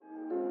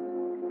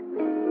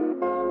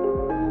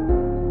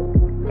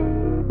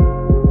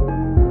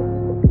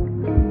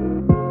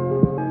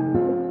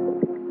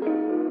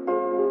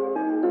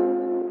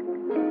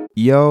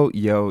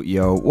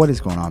Yo, what is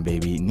going on,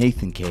 baby?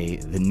 Nathan K,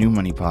 the New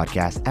Money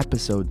Podcast,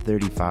 episode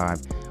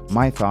 35.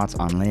 My thoughts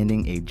on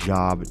landing a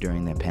job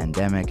during the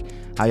pandemic.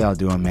 How y'all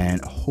doing,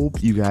 man?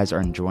 Hope you guys are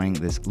enjoying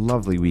this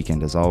lovely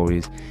weekend as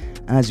always.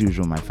 As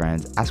usual, my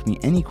friends, ask me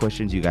any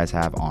questions you guys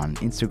have on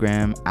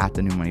Instagram at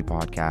the New Money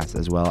Podcast,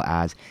 as well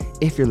as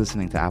if you're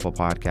listening to Apple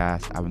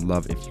Podcasts, I would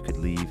love if you could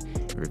leave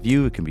a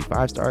review. It can be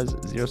 5 stars,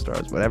 0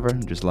 stars, whatever.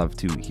 Just love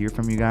to hear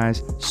from you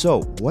guys.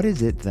 So what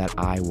is it that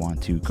I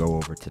want to go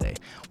over today?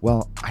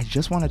 Well, I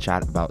just want to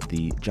chat about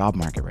the job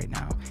market right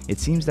now. It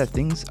seems that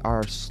things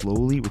are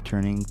slowly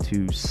returning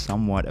to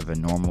somewhat of a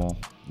normal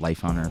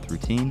life on earth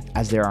routine,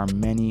 as there are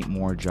many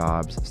more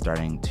jobs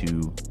starting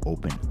to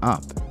open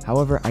up.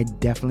 However, I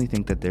definitely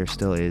think that there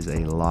still is a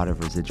lot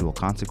of residual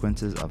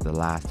consequences of the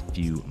last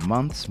few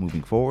months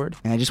moving forward,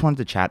 and I just wanted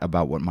to chat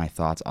about what my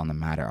thoughts on the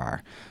matter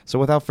are. So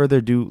without further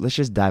ado, let's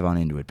just dive on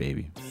into it,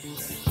 baby.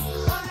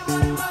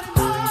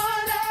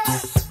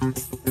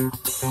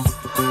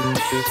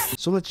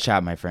 So let's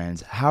chat, my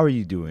friends. How are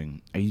you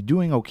doing? Are you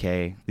doing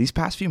okay? These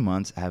past few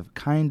months have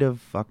kind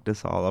of fucked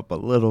us all up a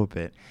little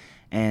bit,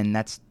 and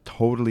that's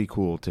totally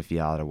cool to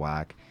feel out of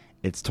whack.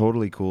 It's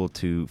totally cool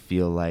to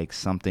feel like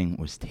something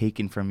was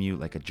taken from you,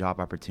 like a job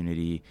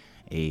opportunity,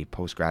 a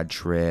post-grad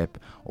trip,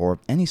 or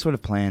any sort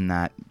of plan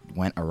that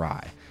went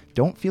awry.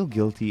 Don't feel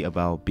guilty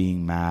about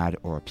being mad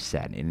or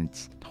upset, and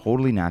it's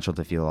totally natural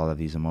to feel all of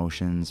these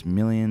emotions.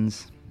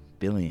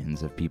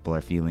 Billions of people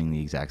are feeling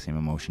the exact same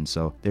emotion,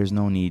 so there's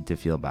no need to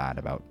feel bad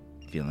about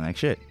feeling like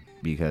shit,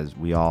 because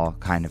we all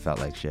kind of felt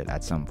like shit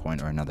at some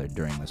point or another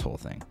during this whole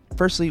thing.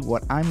 Firstly,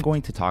 what I'm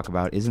going to talk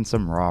about isn't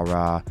some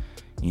rah-rah,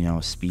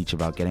 speech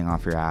about getting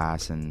off your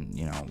ass and,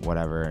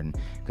 whatever. And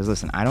because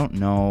listen, I don't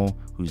know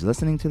who's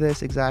listening to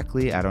this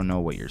exactly. I don't know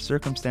what your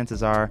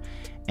circumstances are.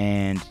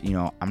 And,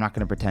 I'm not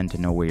going to pretend to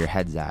know where your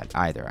head's at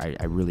either.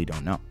 I really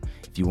don't know.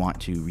 If you want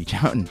to reach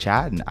out and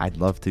chat, and I'd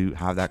love to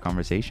have that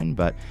conversation,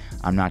 but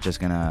I'm not just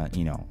going to,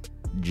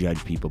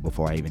 judge people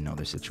before I even know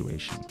their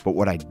situation. But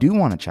what I do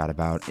want to chat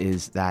about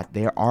is that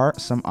there are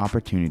some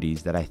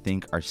opportunities that I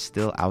think are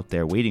still out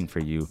there waiting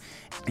for you.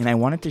 And I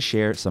wanted to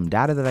share some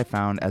data that I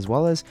found, as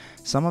well as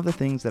some of the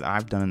things that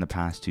I've done in the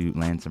past to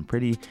land some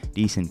pretty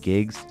decent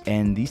gigs.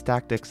 And these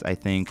tactics, I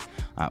think,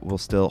 will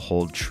still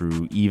hold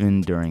true even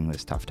during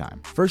this tough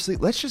time. Firstly,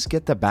 let's just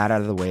get the bad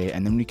out of the way,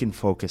 and then we can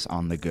focus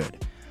on the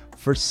good.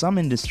 For some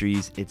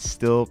industries, it's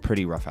still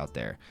pretty rough out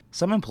there.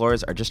 Some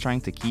employers are just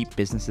trying to keep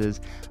businesses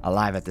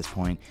alive at this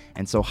point,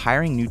 and so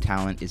hiring new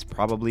talent is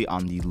probably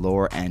on the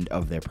lower end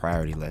of their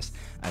priority list,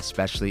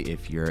 especially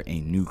if you're a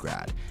new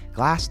grad.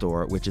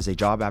 Glassdoor, which is a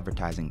job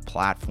advertising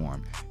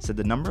platform, said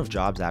the number of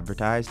jobs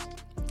advertised,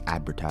 I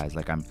don't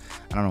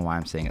know why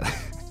I'm saying it,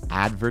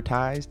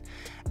 advertised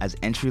as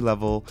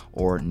entry-level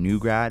or new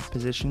grad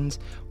positions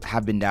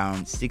have been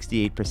down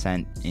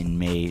 68% in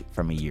May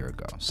from a year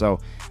ago. So,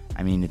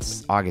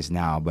 it's August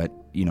now, but,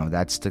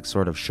 that's to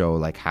sort of show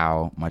like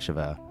how much of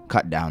a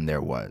cut down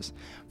there was.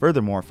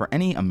 Furthermore, for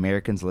any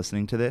Americans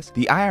listening to this,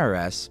 the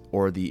IRS,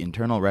 or the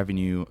Internal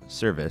Revenue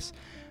Service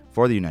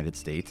for the United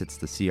States, it's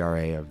the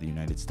CRA of the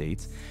United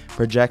States,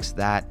 projects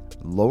that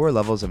lower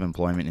levels of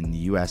employment in the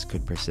U.S.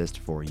 could persist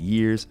for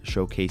years,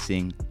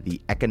 showcasing the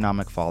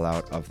economic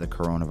fallout of the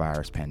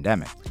coronavirus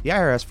pandemic. The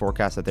IRS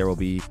forecasts that there will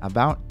be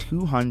about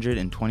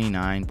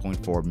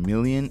 229.4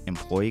 million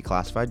employee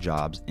classified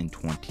jobs in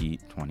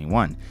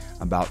 2021,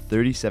 about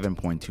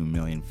 37.2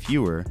 million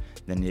fewer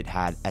than it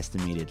had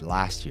estimated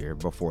last year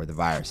before the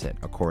virus hit,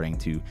 according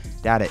to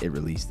data it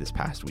released this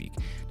past week.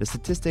 The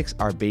statistics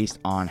are based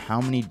on how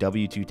many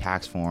W-2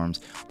 tax forms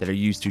that are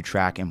used to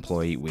track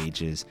employee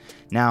wages.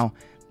 Now,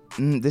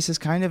 this is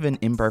kind of an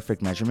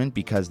imperfect measurement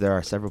because there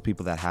are several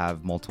people that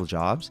have multiple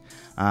jobs,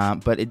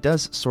 but it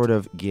does sort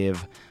of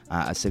give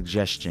a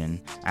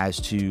suggestion as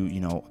to,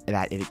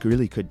 that it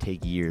really could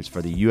take years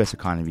for the U.S.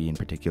 economy in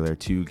particular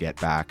to get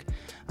back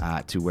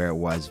to where it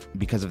was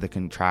because of the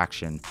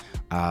contraction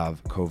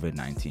of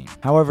COVID-19.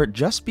 However,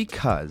 just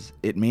because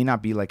it may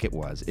not be like it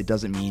was, it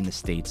doesn't mean the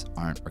states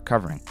aren't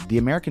recovering. The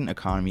American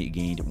economy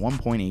gained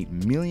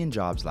 1.8 million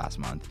jobs last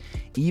month,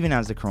 even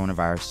as the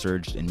coronavirus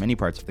surged in many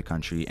parts of the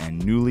country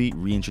and newly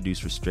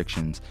reintroduced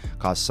restrictions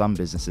caused some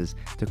businesses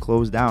to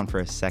close down for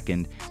a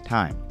second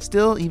time.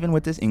 Still, even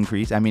with this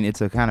increase,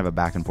 it's a kind of a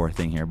back and forth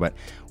thing here, but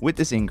with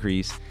this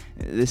increase,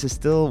 this is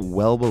still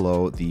well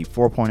below the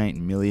 4.8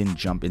 million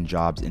jump in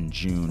jobs in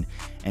June,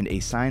 and a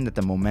sign that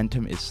the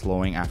momentum is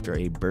slowing after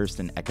a burst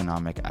in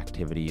economic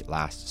activity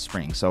last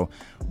spring. So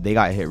they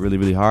got hit really,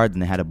 really hard,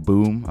 and they had a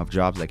boom of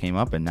jobs that came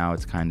up, and now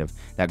it's kind of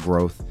that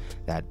growth,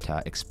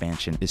 that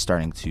expansion is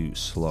starting to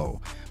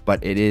slow.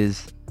 But it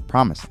is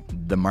promising.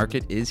 The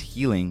market is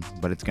healing,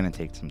 but it's going to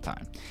take some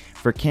time.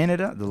 For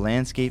Canada, the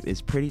landscape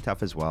is pretty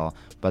tough as well,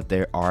 but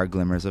there are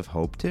glimmers of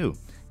hope too.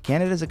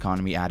 Canada's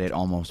economy added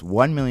almost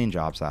 1 million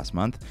jobs last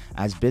month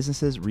as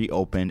businesses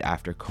reopened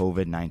after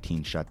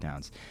COVID-19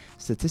 shutdowns.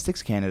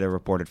 Statistics Canada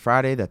reported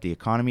Friday that the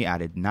economy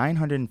added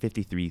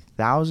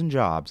 953,000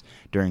 jobs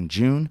during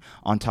June,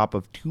 on top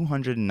of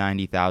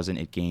 290,000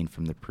 it gained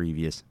from the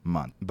previous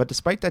month. But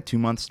despite that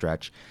 2-month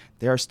stretch,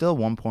 there are still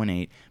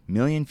 1.8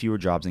 million fewer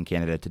jobs in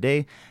Canada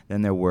today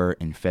than there were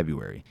in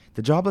February.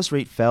 The jobless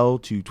rate fell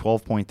to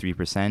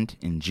 12.3%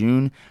 in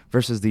June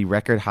versus the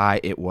record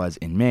high it was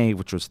in May,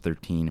 which was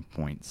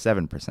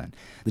 13.7%.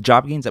 The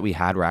job gains that we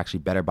had were actually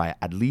better by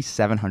at least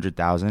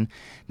 700,000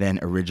 than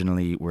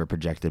originally were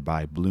projected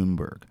by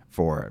Bloomberg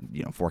for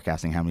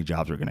forecasting how many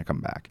jobs were going to come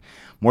back.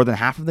 More than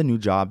half of the new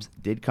jobs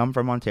did come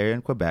from Ontario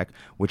and Quebec,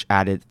 which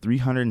added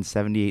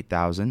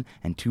 378,000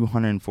 and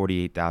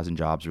 248,000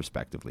 jobs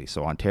respectively.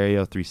 So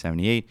Ontario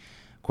 378,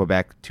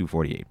 Quebec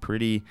 248.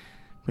 Pretty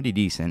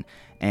decent.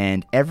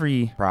 And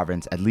every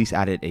province at least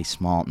added a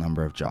small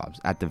number of jobs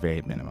at the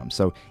very minimum.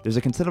 So there's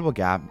a considerable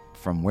gap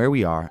from where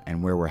we are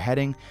and where we're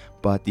heading,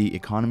 but the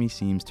economy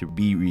seems to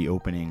be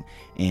reopening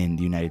in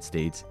the United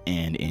States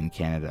and in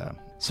Canada.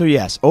 So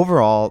yes,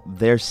 overall,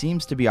 there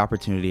seems to be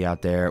opportunity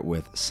out there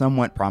with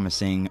somewhat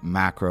promising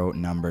macro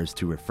numbers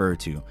to refer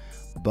to,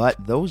 but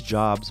those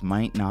jobs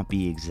might not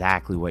be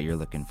exactly what you're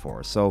looking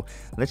for. So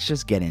let's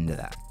just get into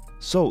that.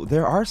 So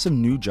there are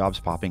some new jobs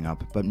popping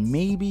up, but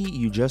maybe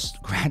you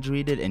just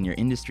graduated and your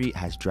industry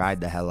has dried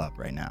the hell up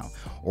right now.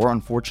 Or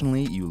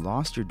unfortunately, you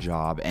lost your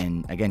job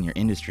and again, your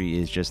industry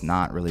is just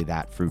not really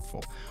that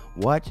fruitful.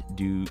 What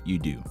do you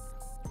do?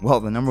 Well,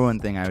 the number one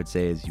thing I would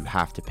say is you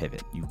have to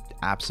pivot. You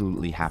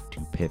absolutely have to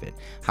pivot.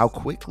 How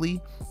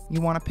quickly you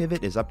want to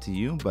pivot is up to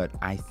you, but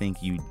I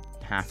think you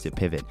have to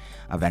pivot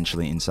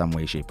eventually in some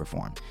way, shape, or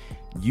form.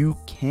 You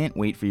can't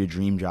wait for your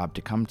dream job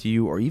to come to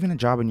you or even a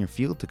job in your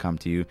field to come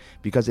to you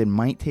because it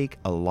might take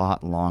a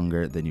lot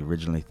longer than you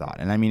originally thought.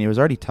 And I mean, it was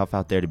already tough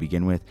out there to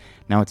begin with.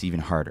 Now it's even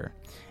harder.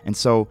 And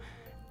so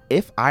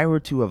if I were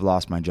to have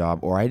lost my job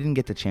or I didn't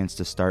get the chance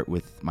to start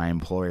with my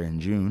employer in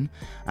June,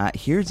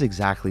 here's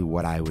exactly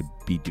what I would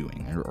be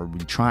doing or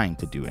be trying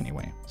to do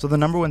anyway. So the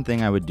number one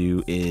thing I would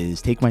do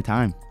is take my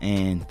time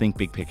and think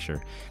big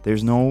picture.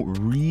 There's no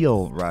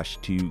real rush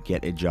to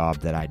get a job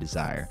that I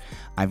desire.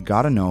 I've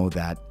got to know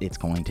that it's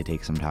going to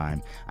take some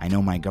time. I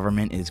know my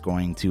government is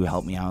going to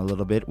help me out a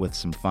little bit with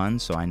some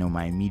funds, so I know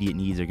my immediate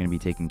needs are going to be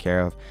taken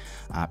care of.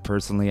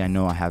 Personally, I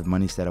know I have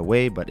money set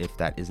away, but if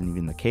that isn't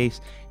even the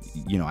case,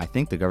 I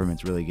think the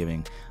government's really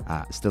giving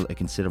still a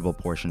considerable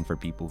portion for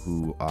people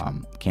who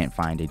can't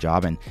find a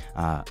job. And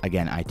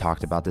again, I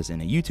talked about this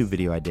in a YouTube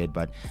video I did,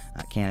 but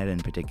Canada in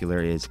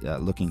particular is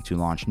looking to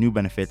launch new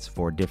benefits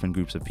for different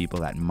groups of people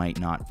that might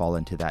not fall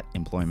into that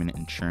employment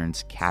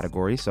insurance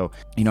category. So,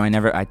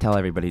 I tell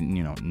everybody,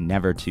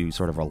 never to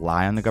sort of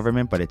rely on the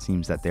government, but it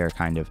seems that they're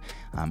kind of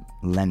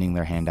lending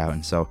their hand out.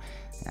 And so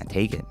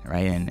take it,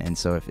 right? And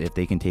so if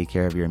they can take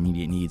care of your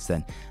immediate needs,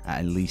 then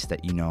at least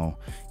that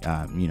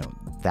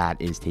that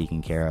is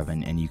taken care of,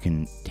 and you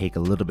can take a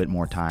little bit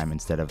more time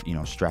instead of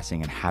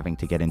stressing and having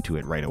to get into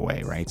it right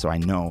away, right? So I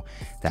know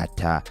that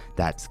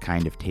that's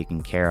kind of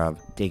taken care of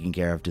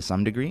to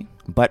some degree.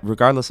 But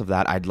regardless of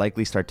that, I'd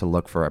likely start to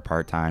look for a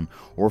part-time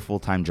or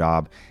full-time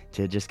job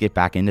to just get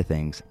back into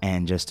things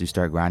and just to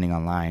start grinding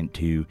online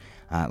to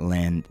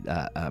land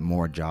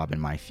more job in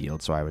my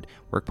field. So I would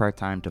work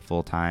part-time to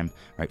full-time,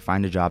 right?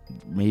 Find a job,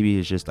 maybe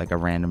it's just like a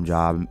random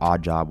job,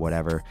 odd job,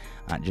 whatever,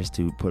 just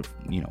to put,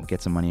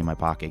 get some money in my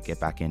pocket, get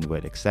back into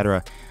it,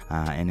 etc.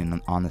 And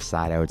then on the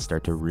side, I would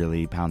start to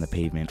really pound the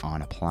pavement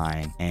on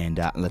applying. And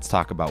let's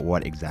talk about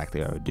what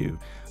exactly I would do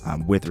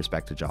with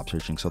respect to job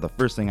searching. So the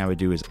first thing I would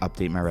do is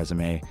update my resume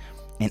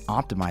and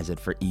optimize it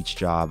for each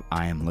job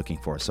I am looking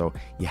for. So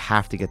you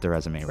have to get the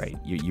resume right.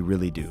 You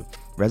really do.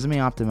 Resume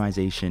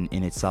optimization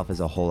in itself is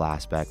a whole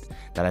aspect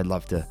that I'd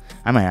love to.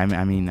 I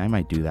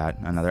might do that.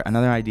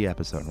 Another idea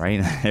episode,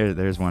 right?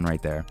 There's one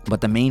right there.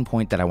 But the main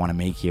point that I want to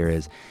make here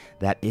is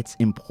that it's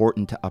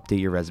important to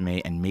update your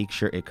resume and make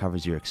sure it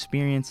covers your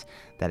experience,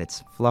 that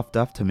it's fluffed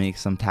up to make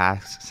some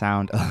tasks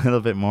sound a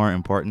little bit more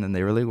important than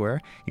they really were.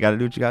 You got to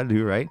do what you got to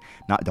do, right?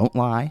 Don't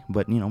lie,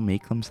 but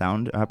make them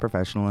sound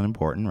professional and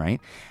important,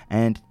 right?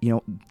 And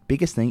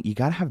biggest thing, you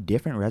got to have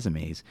different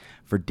resumes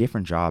for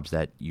different jobs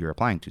that you're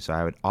applying to. So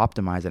I would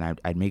optimize and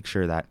I'd make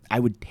sure that I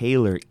would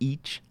tailor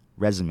each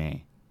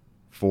resume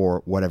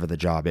for whatever the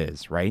job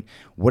is, right?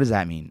 What does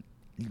that mean?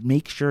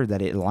 Make sure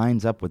that it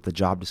lines up with the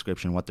job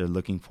description, what they're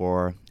looking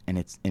for, and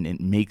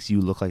it makes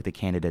you look like the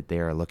candidate they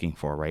are looking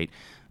for, right?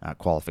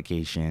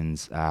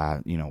 Qualifications,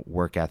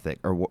 work ethic,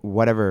 or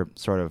whatever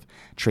sort of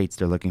traits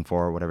they're looking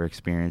for, whatever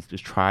experience.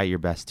 Just try your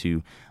best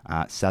to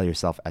sell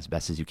yourself as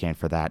best as you can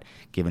for that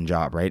given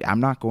job, right? I'm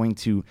not going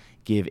to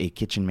give a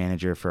kitchen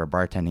manager for a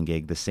bartending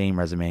gig the same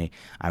resume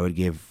I would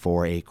give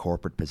for a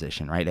corporate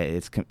position, right?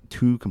 It's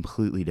two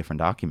completely different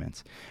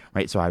documents,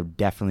 right? So I would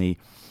definitely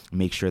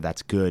make sure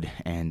that's good,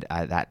 and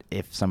that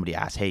if somebody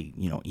asks, hey,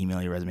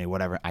 email your resume,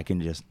 whatever, I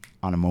can just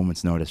on a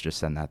moment's notice just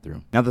send that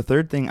through. Now, the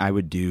third thing I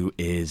would do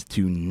is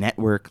to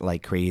network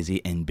like crazy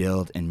and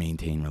build and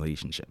maintain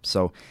relationships.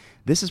 So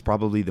This is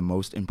probably the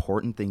most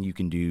important thing you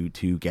can do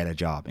to get a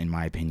job, in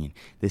my opinion.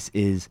 This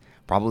is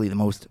probably the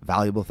most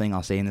valuable thing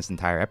I'll say in this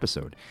entire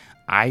episode.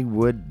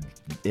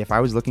 If I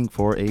was looking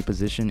for a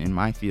position in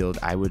my field,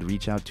 I would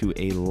reach out to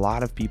a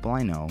lot of people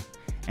I know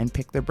and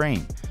pick their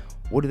brain.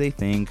 What do they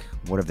think?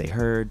 What have they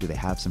heard? Do they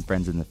have some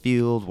friends in the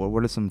field?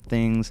 What are some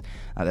things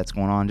that's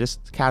going on?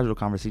 Just casual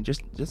conversation.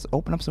 Just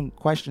open up some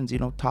questions,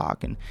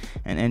 talk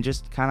and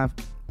just kind of,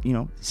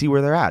 see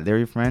where they're at. They're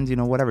your friends,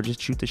 whatever.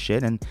 Just shoot the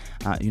shit. And,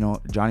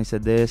 Johnny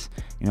said this,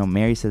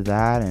 Mary said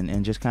that,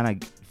 and just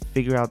kind of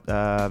figure out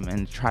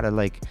and try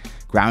to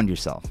ground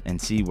yourself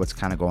and see what's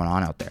kind of going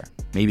on out there.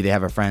 Maybe they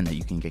have a friend that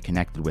you can get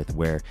connected with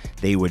where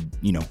they would,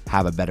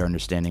 have a better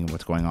understanding of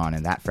what's going on,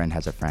 and that friend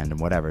has a friend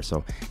and whatever.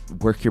 So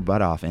work your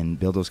butt off and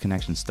build those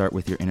connections. Start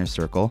with your inner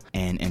circle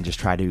and just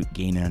try to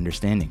gain an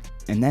understanding.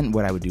 And then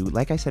what I would do,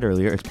 like I said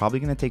earlier, it's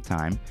probably going to take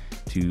time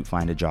to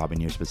find a job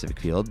in your specific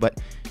field, but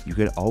you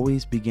could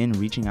always begin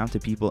reaching out to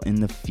people in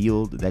the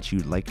field that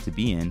you'd like to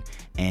be in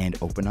and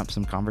open up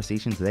some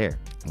conversations there.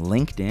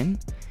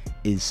 LinkedIn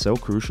is so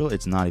crucial,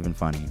 it's not even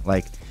funny.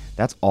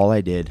 That's all I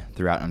did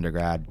throughout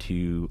undergrad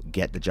to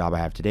get the job I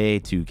have today,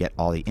 to get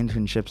all the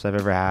internships I've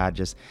ever had,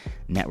 just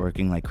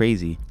networking like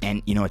crazy.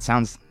 And it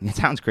sounds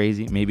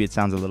crazy. Maybe it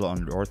sounds a little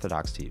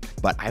unorthodox to you,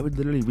 but I would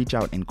literally reach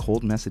out and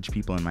cold message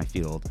people in my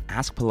field,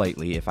 ask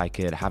politely if I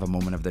could have a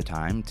moment of their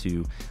time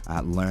to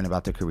learn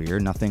about their career.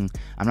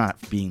 I'm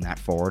not being that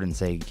forward and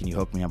say, can you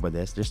hook me up with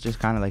this? Just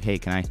kind of hey,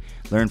 can I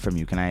learn from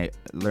you? Can I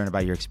learn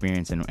about your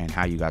experience and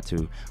how you got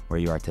to where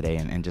you are today?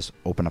 And just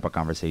open up a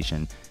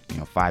conversation,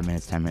 5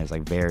 minutes, 10 minutes,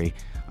 very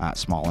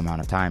small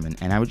amount of time,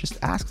 and I would just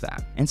ask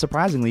that. And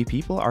surprisingly,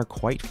 people are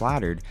quite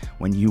flattered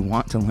when you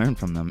want to learn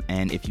from them,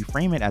 and if you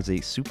frame it as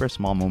a super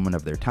small moment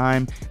of their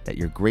time, that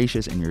you're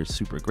gracious and you're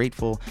super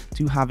grateful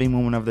to have a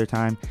moment of their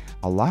time,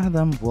 a lot of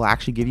them will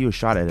actually give you a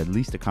shot at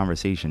least a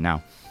conversation.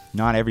 Now,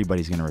 not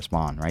everybody's going to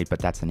respond, right? But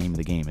that's the name of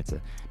the game. It's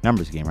a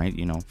numbers game, right?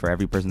 For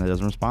every person that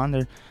doesn't respond,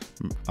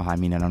 I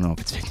don't know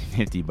if it's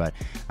 50-50, but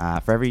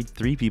for every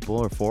 3 people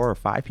or 4 or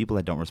 5 people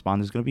that don't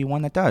respond, there's going to be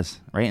one that does,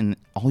 right? And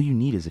all you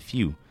need is a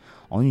few.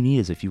 All you need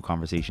is a few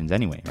conversations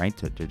anyway, right?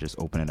 To just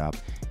open it up,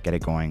 get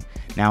it going.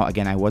 Now,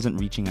 again, I wasn't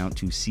reaching out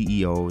to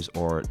CEOs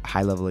or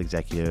high-level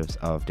executives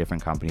of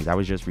different companies. I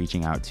was just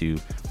reaching out to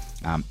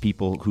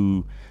people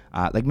who,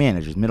 like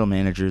managers, middle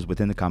managers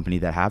within the company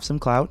that have some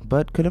clout,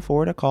 but could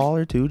afford a call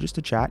or two just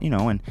to chat,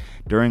 And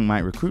during my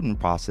recruitment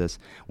process,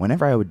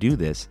 whenever I would do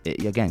this,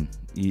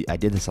 I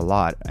did this a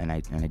lot, and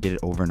I did it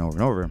over and over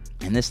and over.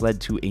 And this led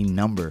to a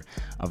number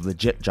of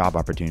legit job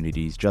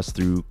opportunities just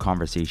through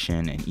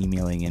conversation and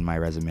emailing in my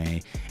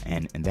resume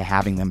and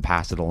having them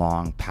pass it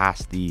along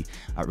past the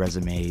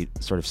resume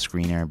sort of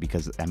screener,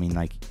 because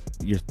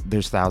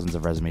there's thousands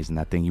of resumes in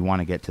that thing. You want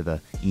to get to the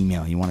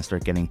email. You want to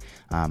start getting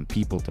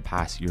people to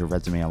pass your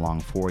resume along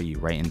for you,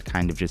 right? And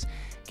kind of just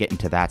get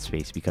into that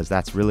space, because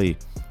that's really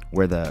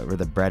where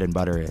the bread and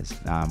butter is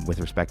with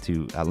respect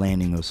to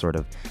landing those sort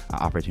of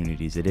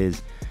opportunities. It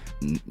is,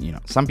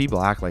 some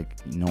people act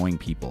like knowing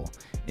people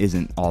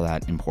isn't all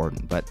that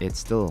important, but it's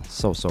still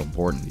so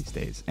important these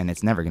days, and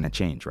it's never going to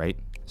change, right?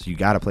 So you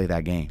got to play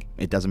that game.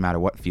 It doesn't matter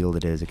what field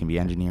it is. It can be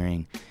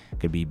engineering, it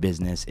could be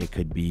business, it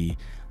could be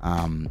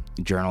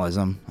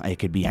journalism, it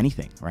could be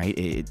anything, right?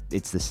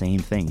 It's the same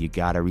thing. You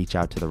got to reach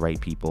out to the right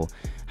people,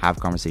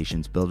 have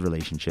conversations, build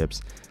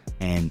relationships,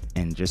 and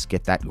just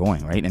get that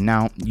going, right? And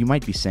now you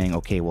might be saying,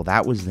 okay, well,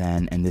 that was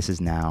then and this is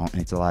now,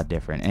 and it's a lot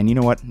different. And you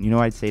know what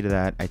I'd say to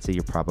that? I'd say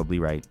you're probably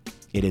right.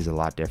 It is a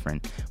lot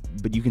different,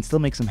 but you can still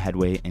make some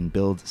headway and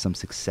build some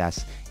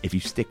success if you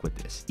stick with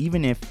this.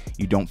 Even if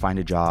you don't find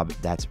a job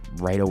that's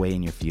right away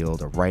in your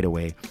field or right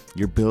away,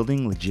 you're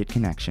building legit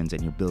connections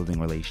and you're building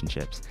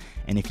relationships.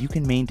 And if you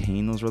can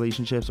maintain those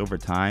relationships over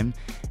time,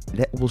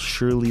 that will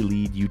surely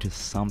lead you to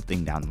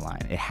something down the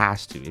line. It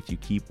has to, if you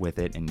keep with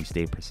it and you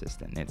stay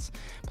persistent. It's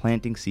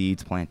planting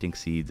seeds.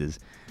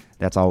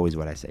 That's always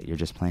what I say. You're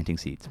just planting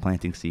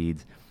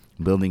seeds,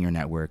 building your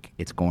network.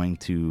 It's going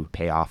to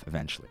pay off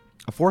eventually.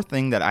 A fourth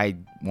thing that I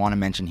want to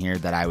mention here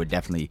that I would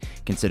definitely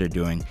consider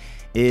doing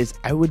is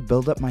I would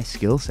build up my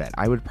skill set.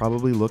 I would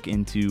probably look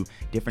into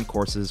different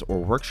courses or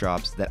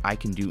workshops that I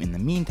can do in the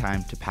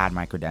meantime to pad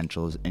my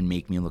credentials and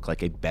make me look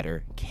like a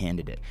better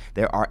candidate.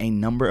 There are a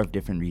number of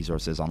different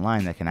resources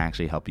online that can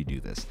actually help you do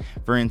this.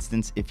 For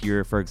instance, if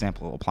you're, for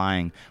example,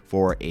 applying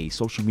for a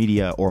social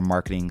media or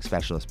marketing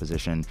specialist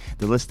position,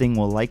 the listing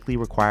will likely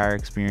require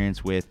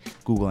experience with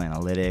Google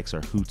Analytics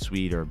or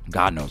Hootsuite or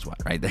God knows what,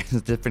 right?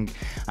 There's different,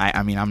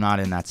 I'm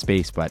not in that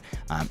space, but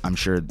I'm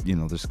sure,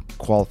 there's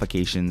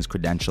qualifications,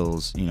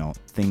 credentials,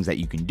 things that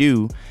you can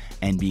do,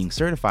 and being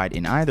certified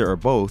in either or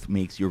both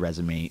makes your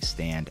resume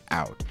stand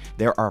out.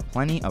 There are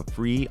plenty of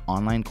free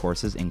online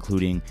courses,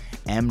 including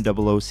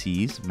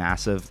MOOCs,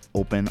 massive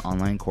open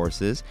online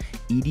courses,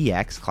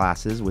 EDX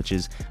classes, which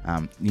is,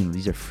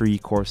 these are free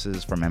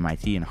courses from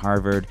MIT and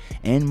Harvard,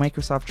 and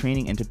Microsoft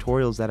training and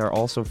tutorials that are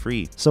also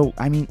free. So,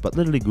 but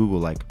literally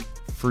Google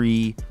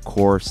free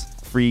course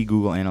free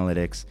Google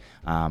Analytics,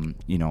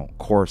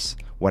 course,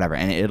 whatever,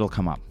 and it'll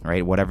come up,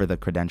 right? Whatever the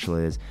credential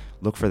is,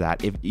 look for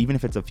that. Even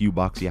if it's a few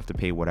bucks, you have to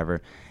pay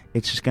whatever.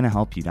 It's just going to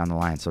help you down the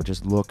line. So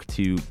just look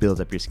to build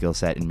up your skill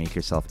set and make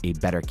yourself a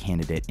better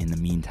candidate in the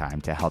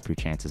meantime to help your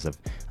chances of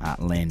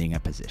landing a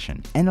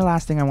position. And the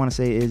last thing I want to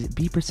say is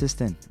be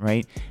persistent,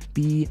 right?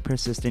 Be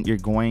persistent. You're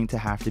going to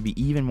have to be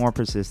even more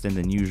persistent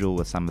than usual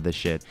with some of this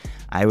shit.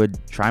 I would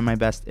try my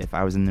best if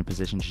I was in the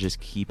position to just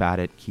keep at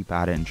it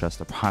and trust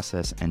the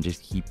process and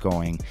just keep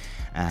going.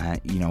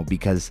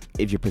 Because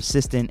if you're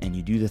persistent and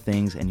you do the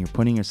things and you're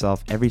putting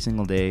yourself every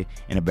single day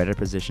in a better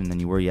position than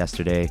you were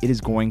yesterday, it is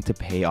going to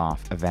pay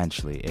off eventually.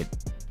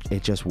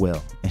 It just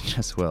will. It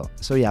just will.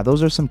 So yeah,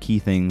 those are some key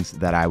things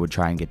that I would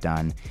try and get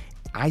done.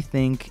 I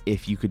think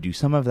if you could do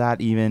some of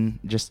that, even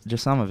just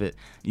some of it,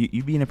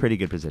 you'd be in a pretty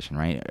good position,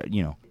 right?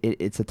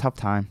 It's a tough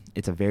time.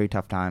 It's a very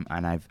tough time,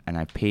 and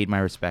I've paid my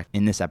respect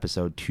in this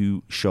episode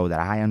to show that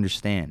I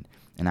understand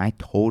and I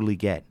totally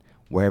get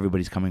where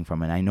everybody's coming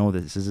from. And I know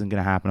that this isn't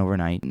going to happen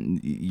overnight.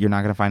 You're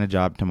not going to find a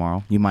job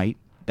tomorrow. You might.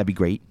 That'd be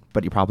great,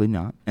 but you're probably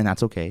not. And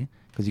that's okay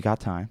because you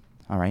got time.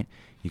 All right.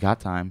 You got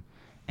time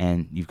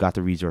and you've got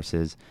the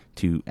resources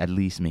to at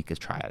least make a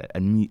try at it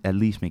and at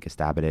least make a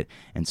stab at it.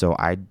 And so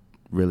I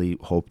really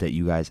hope that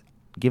you guys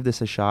give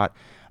this a shot.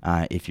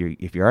 If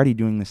you're already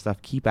doing this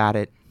stuff, keep at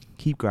it.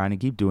 Keep grinding,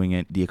 keep doing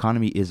it. The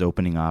economy is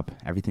opening up.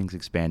 Everything's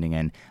expanding.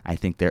 And I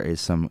think there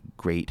is some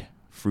great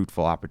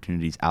fruitful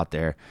opportunities out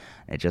there.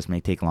 It just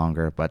may take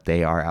longer, but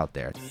they are out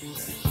there.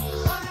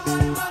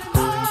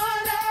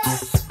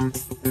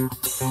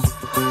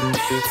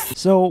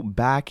 So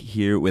back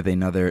here with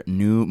another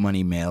new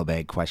money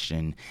mailbag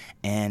question,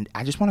 and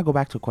I just want to go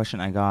back to a question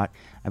I got,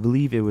 I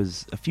believe it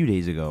was a few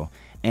days ago,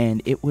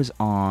 and it was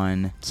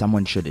on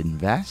someone should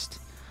invest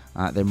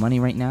their money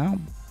right now,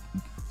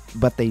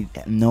 but they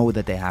know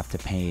that they have to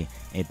pay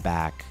it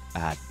back.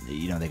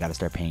 They got to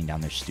start paying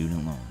down their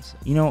student loans.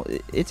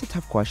 It's a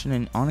tough question,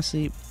 and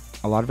honestly,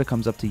 a lot of it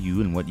comes up to you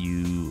and what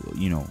you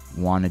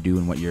want to do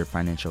and what your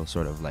financial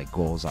sort of like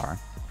goals are.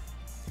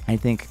 I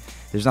think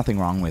there's nothing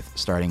wrong with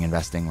starting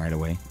investing right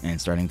away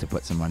and starting to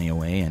put some money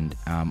away and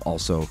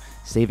also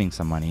saving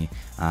some money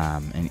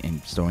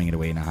and stowing it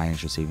away in a high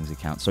interest savings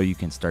account so you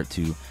can start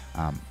to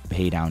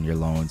pay down your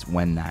loans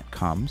when that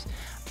comes.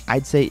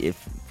 I'd say if,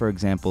 for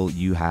example,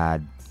 you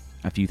had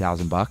a few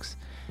 $1,000s,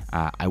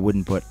 I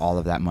wouldn't put all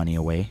of that money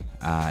away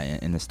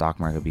in the stock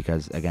market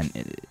because, again,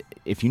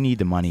 if you need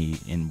the money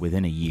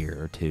within a year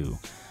or two,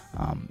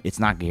 it's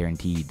not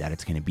guaranteed that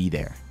it's going to be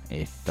there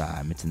if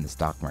it's in the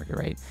stock market,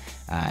 right?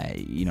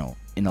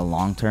 In the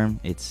long term,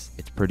 it's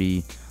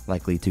pretty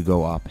likely to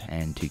go up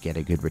and to get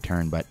a good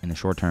return, but in the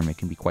short term, it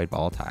can be quite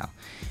volatile.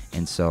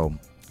 And so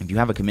if you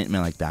have a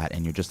commitment like that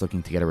and you're just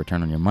looking to get a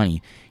return on your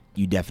money,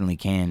 you definitely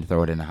can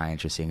throw it in a high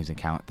interest savings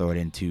account, throw it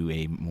into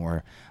a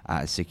more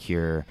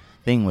secure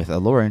thing with a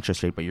lower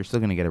interest rate, but you're still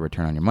going to get a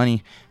return on your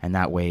money, and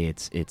that way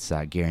it's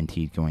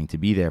guaranteed going to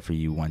be there for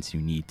you once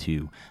you need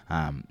to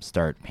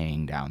start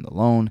paying down the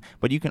loan.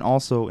 But you can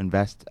also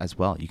invest as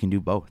well. You can do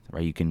both,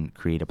 right? You can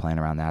create a plan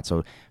around that.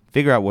 So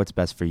figure out what's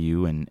best for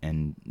you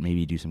and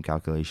maybe do some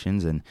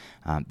calculations. And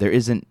there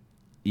isn't,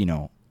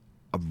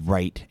 a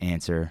right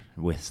answer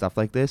with stuff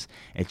like this.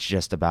 It's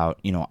just about,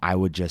 I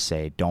would just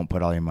say don't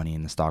put all your money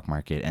in the stock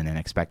market and then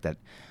expect that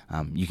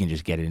you can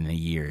just get it in a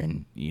year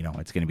and,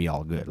 it's going to be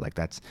all good. Like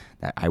that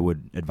I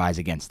would advise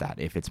against that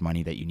if it's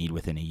money that you need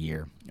within a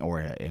year or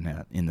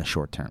in the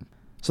short term.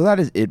 So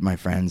that is it, my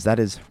friends. That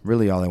is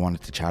really all I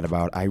wanted to chat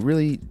about. I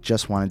really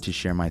just wanted to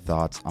share my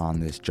thoughts on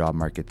this job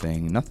market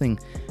thing. Nothing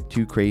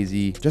too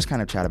crazy. Just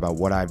kind of chat about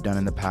what I've done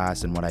in the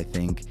past and what I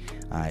think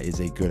is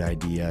a good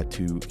idea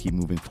to keep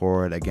moving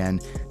forward. Again,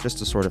 just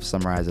to sort of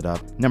summarize it up.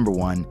 Number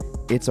one,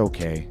 it's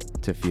okay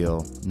to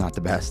feel not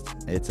the best.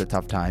 It's a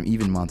tough time.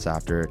 Even months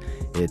after,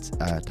 it's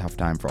a tough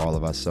time for all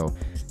of us. So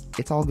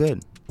it's all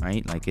good,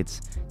 right? Like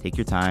take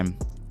your time.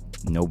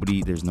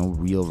 There's no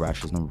real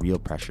rush. There's no real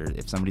pressure.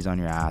 If somebody's on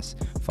your ass,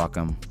 fuck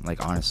them.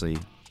 Like, honestly,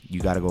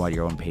 you got to go at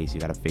your own pace. You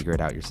got to figure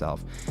it out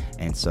yourself.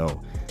 And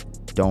so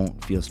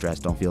don't feel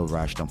stressed. Don't feel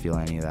rushed. Don't feel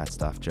any of that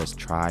stuff. Just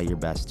try your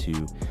best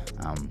to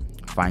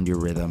find your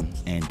rhythm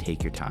and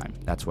take your time.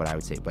 That's what I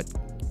would say, but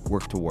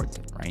work towards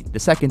it, right? The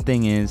second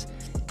thing is,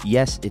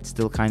 yes, it's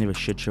still kind of a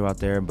shit show out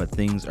there, but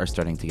things are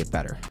starting to get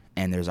better.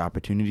 And there's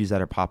opportunities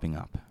that are popping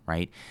up,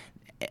 right?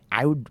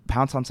 I would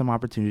pounce on some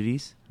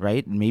opportunities,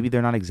 right? Maybe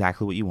they're not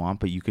exactly what you want,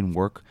 but you can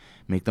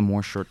make them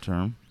more short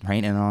term,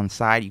 right? And on the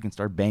side, you can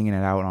start banging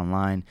it out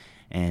online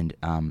and,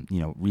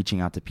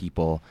 reaching out to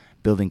people,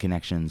 building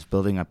connections,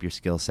 building up your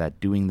skill set,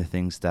 doing the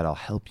things that'll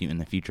help you in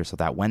the future so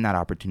that when that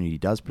opportunity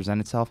does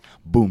present itself,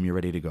 boom, you're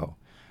ready to go,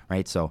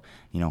 right? So,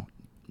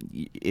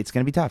 it's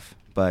going to be tough,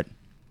 but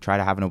try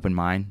to have an open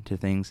mind to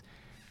things,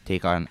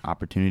 take on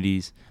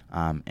opportunities,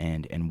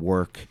 and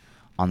work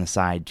on the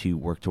side to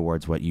work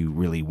towards what you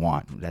really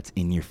want. That's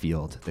in your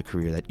field, the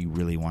career that you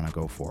really want to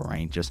go for,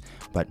 right? Just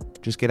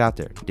get out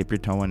there, dip your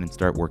toe in and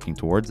start working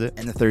towards it.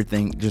 And the third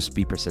thing, just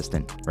be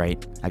persistent,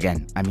 right?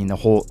 Again, I mean, the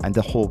whole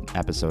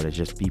episode is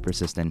just be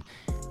persistent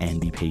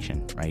and be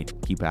patient, right?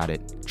 Keep at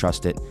it,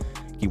 trust it,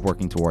 keep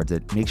working towards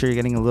it. Make sure you're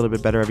getting a little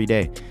bit better every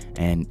day.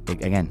 And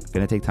again,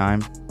 gonna take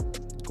time,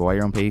 go at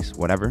your own pace,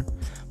 whatever,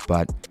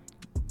 but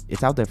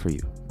it's out there for you.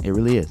 It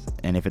really is.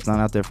 And if it's not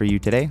out there for you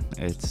today,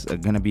 it's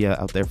going to be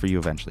out there for you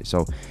eventually.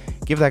 So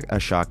give that a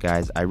shot,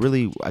 guys. I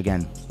really,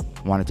 again,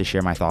 wanted to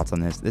share my thoughts on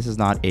this. This is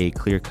not a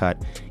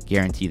clear-cut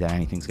guarantee that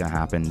anything's going to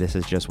happen. This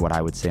is just what I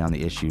would say on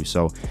the issue.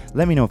 So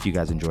let me know if you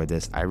guys enjoyed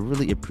this. I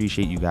really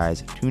appreciate you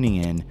guys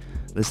tuning in,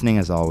 listening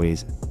as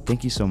always.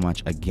 Thank you so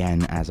much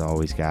again, as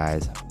always,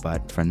 guys.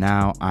 But for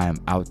now, I am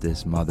out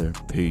this mother.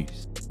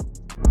 Peace.